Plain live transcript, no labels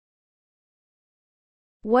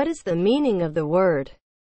What is the meaning of the word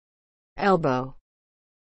elbow?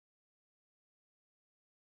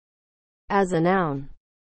 As a noun,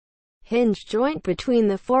 hinge joint between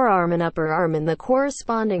the forearm and upper arm and the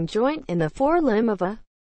corresponding joint in the forelimb of a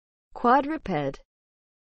quadruped.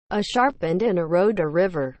 A sharp bend in a road or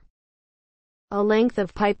river. A length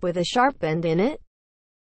of pipe with a sharp bend in it.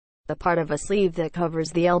 The part of a sleeve that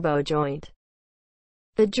covers the elbow joint.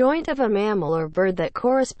 The joint of a mammal or bird that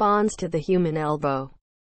corresponds to the human elbow.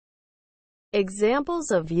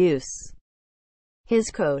 Examples of use.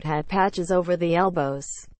 His coat had patches over the elbows.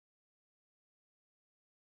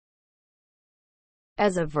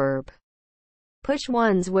 As a verb, push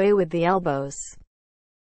one's way with the elbows.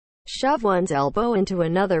 Shove one's elbow into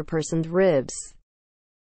another person's ribs.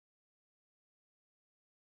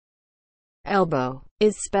 Elbow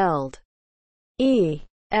is spelled E-L-B-O-W.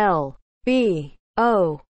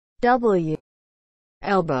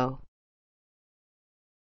 Elbow.